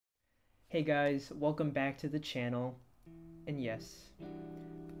Hey guys, welcome back to the channel, and yes,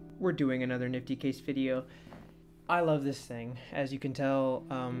 we're doing another Nifty Case video. I love this thing. As you can tell,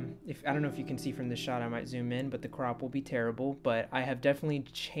 I don't know if you can see from this shot, I might zoom in, but the crop will be terrible, but I have definitely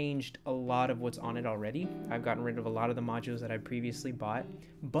changed a lot of what's on it already. I've gotten rid of a lot of the modules that I previously bought,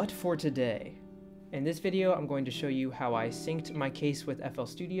 but for today, in this video, I'm going to show you how I synced my case with FL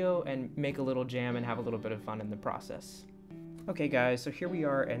Studio and make a little jam and have a little bit of fun in the process. Okay guys, so here we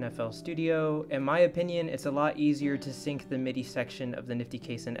are in FL Studio. In my opinion, it's a lot easier to sync the MIDI section of the Nifty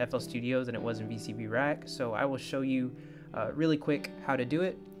Case in FL Studio than it was in VCV Rack, so I will show you really quick how to do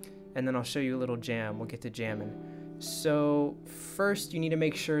it, and then I'll show you a little jam. We'll get to jamming. So first, you need to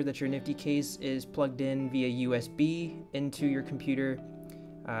make sure that your Nifty Case is plugged in via USB into your computer,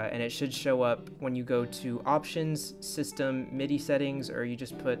 and it should show up when you go to Options, System, MIDI Settings, or you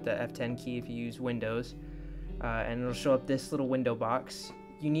just put the F10 key if you use Windows. And it'll show up this little window box.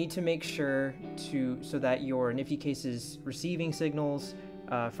 You need to make sure so that your Nifty Case is receiving signals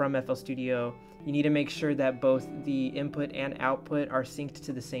from FL Studio. You need to make sure that both the input and output are synced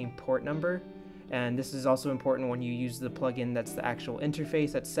to the same port number. And this is also important when you use the plugin that's the actual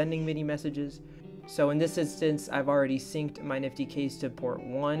interface that's sending MIDI messages. So in this instance, I've already synced my Nifty Case to port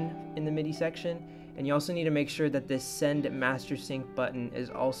 1 in the MIDI section. And you also need to make sure that this Send Master Sync button is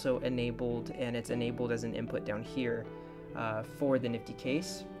also enabled, and it's enabled as an input down here for the Nifty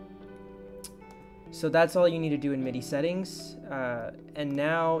Case. So that's all you need to do in MIDI settings. And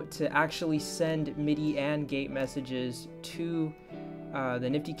now to actually send MIDI and gate messages to the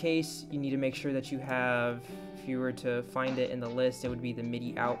Nifty Case, you need to make sure that you have, if you were to find it in the list, it would be the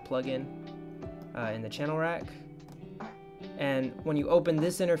MIDI out plugin in the channel rack. And when you open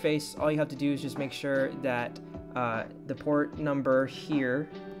this interface, all you have to do is just make sure that the port number here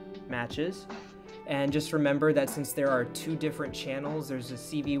matches. And just remember that since there are two different channels, there's a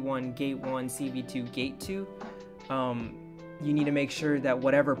CV1 gate 1, CV2 gate 2, you need to make sure that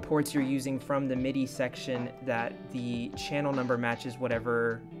whatever ports you're using from the MIDI section, that the channel number matches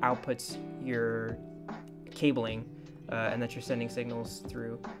whatever outputs you're cabling and that you're sending signals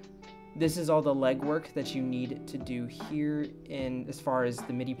through. This is all the legwork that you need to do here as far as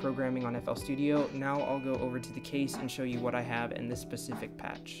the MIDI programming on FL Studio. Now I'll go over to the case and show you what I have in this specific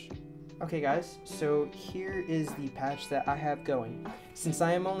patch. Okay guys, so here is the patch that I have going. Since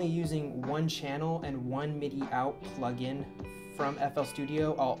I am only using one channel and one MIDI out plugin from FL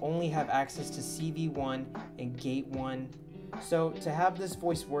Studio, I'll only have access to CV1 and Gate 1. So to have this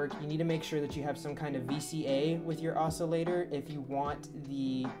voice work, you need to make sure that you have some kind of VCA with your oscillator if you want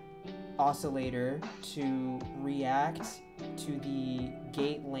the oscillator to react to the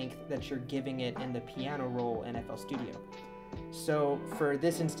gate length that you're giving it in the piano roll in FL Studio. So for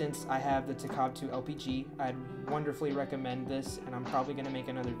this instance, I have the Cre8Audio LPG. I'd wonderfully recommend this, and I'm probably going to make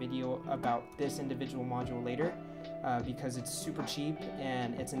another video about this individual module later because it's super cheap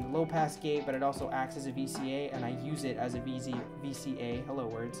and it's in the low pass gate, but it also acts as a VCA, and I use it as a VCA, hello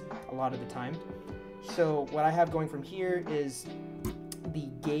words, a lot of the time. So what I have going from here is the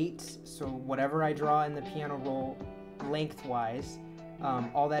gate, so whatever I draw in the piano roll lengthwise,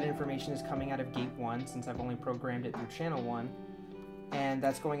 all that information is coming out of gate 1 since I've only programmed it through channel 1, and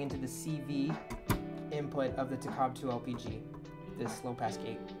that's going into the CV input of the Cre8Audio LPG, this low pass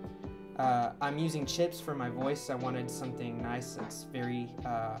gate. I'm using chips for my voice. I wanted something nice that's very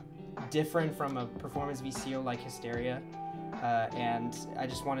different from a performance VCO like Hysteria, and I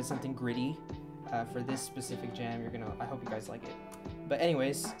just wanted something gritty for this specific jam. I hope you guys like it. But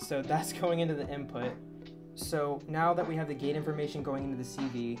anyways, so that's going into the input. So now that we have the gate information going into the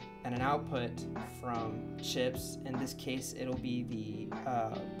CV and an output from chips, in this case it'll be the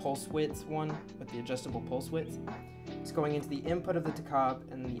pulse width one with the adjustable pulse width. It's going into the input of the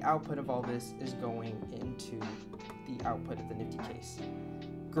Cre8Audio, and the output of all this is going into the output of the Nifty Case.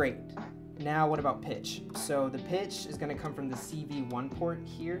 Great. Now what about pitch? So the pitch is going to come from the CV1 port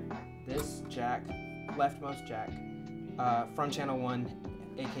here, this jack, leftmost jack, from channel 1,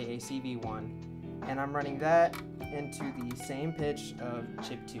 aka CV1, and I'm running that into the same pitch of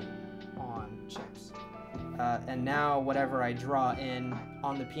chip 2 on chips. And now whatever I draw in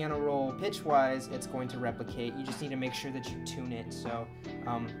on the piano roll pitch-wise, it's going to replicate. You just need to make sure that you tune it. So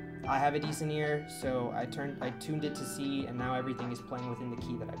I have a decent ear, so I tuned it to C, and now everything is playing within the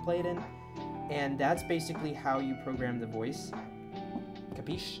key that I played in. And that's basically how you program the voice.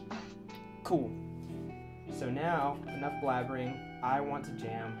 Capiche? Cool. So now, enough blabbering, I want to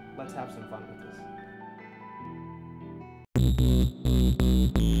jam. Let's have some fun with this.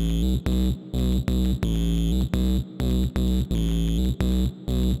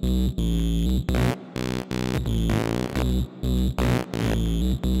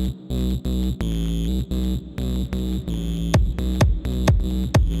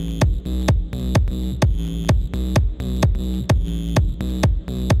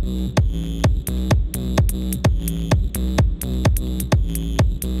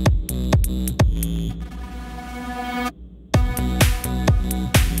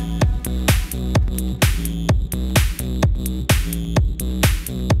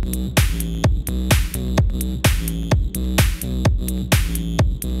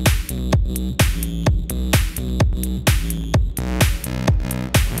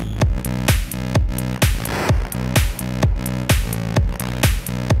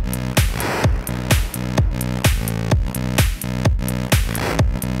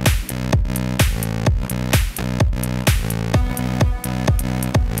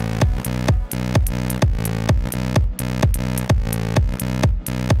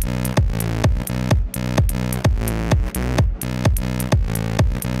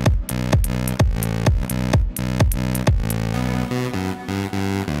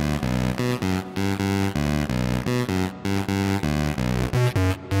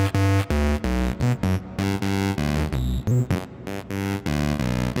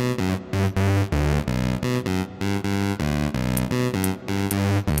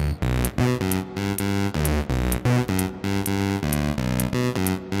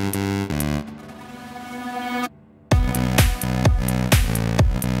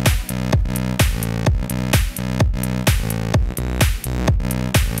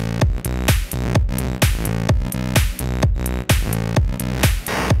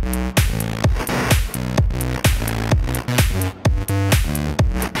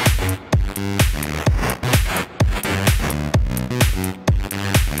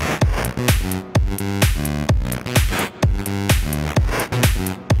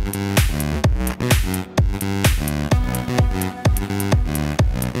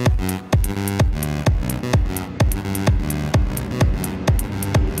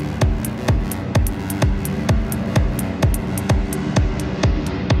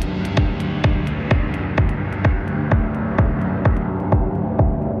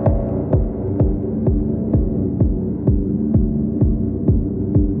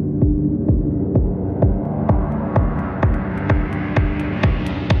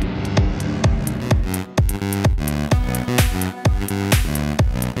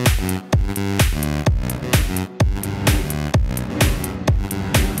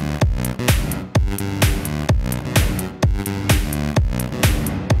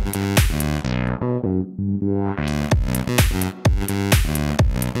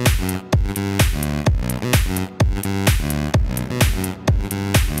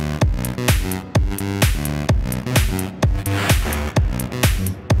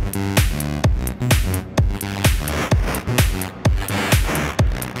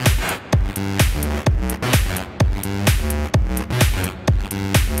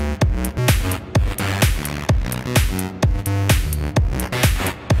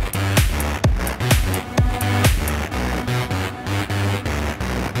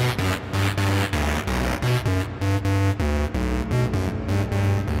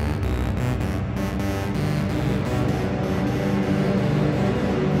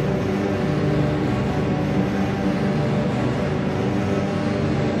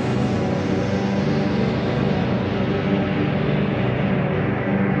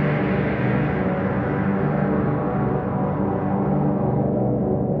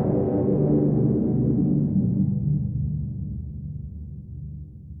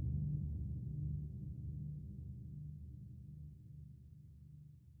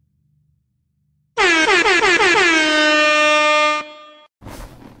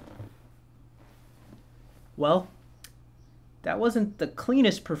 wasn't the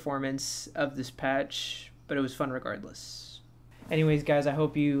cleanest performance of this patch, but it was fun regardless. Anyways, guys, I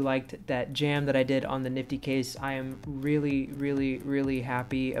hope you liked that jam that I did on the Nifty Case. I am really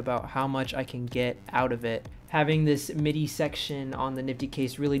happy about how much I can get out of it. Having this MIDI section on the Nifty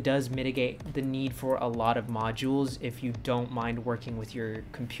Case really does mitigate the need for a lot of modules if you don't mind working with your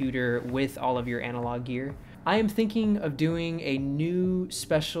computer with all of your analog gear. I am thinking of doing a new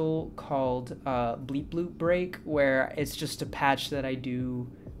special called Bleep Bloop Break, where it's just a patch that I do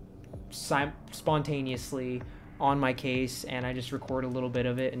spontaneously on my case, and I just record a little bit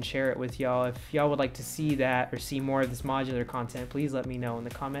of it and share it with y'all. If y'all would like to see that or see more of this modular content, please let me know in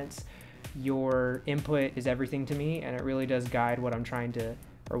the comments. Your input is everything to me, and it really does guide what I'm trying to,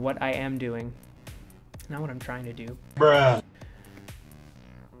 or what I am doing, not what I'm trying to do. Bruh.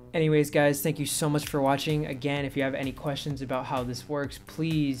 Anyways, guys, thank you so much for watching. Again, if you have any questions about how this works,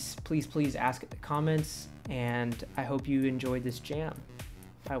 please ask in the comments, and I hope you enjoyed this jam.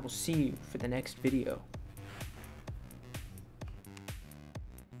 I will see you for the next video.